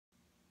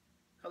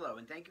Hello,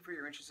 and thank you for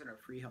your interest in our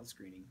free health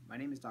screening. My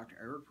name is Dr.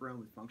 Eric Perone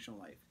with Functional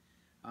Life.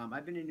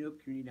 I've been in New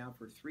Hope Community now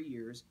for 3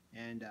 years,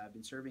 and I've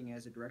been serving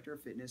as a director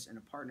of fitness and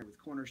a partner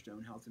with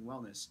Cornerstone Health and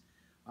Wellness.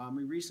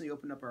 We recently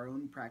opened up our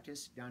own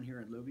practice down here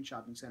at Logan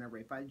Shopping Center,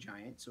 right by the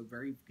Giant, so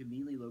very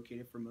conveniently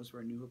located for most of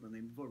our New Hope and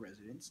Lambertville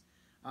residents.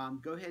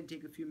 Go ahead and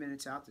take a few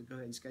minutes out to go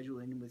ahead and schedule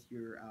in with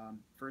your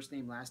first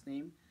name, last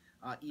name,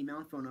 email,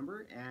 and phone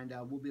number, and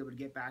we'll be able to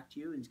get back to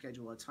you and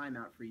schedule a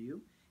timeout for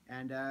you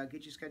and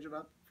get you scheduled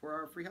up for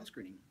our free health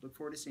screening. Look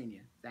forward to seeing you.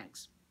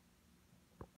 Thanks.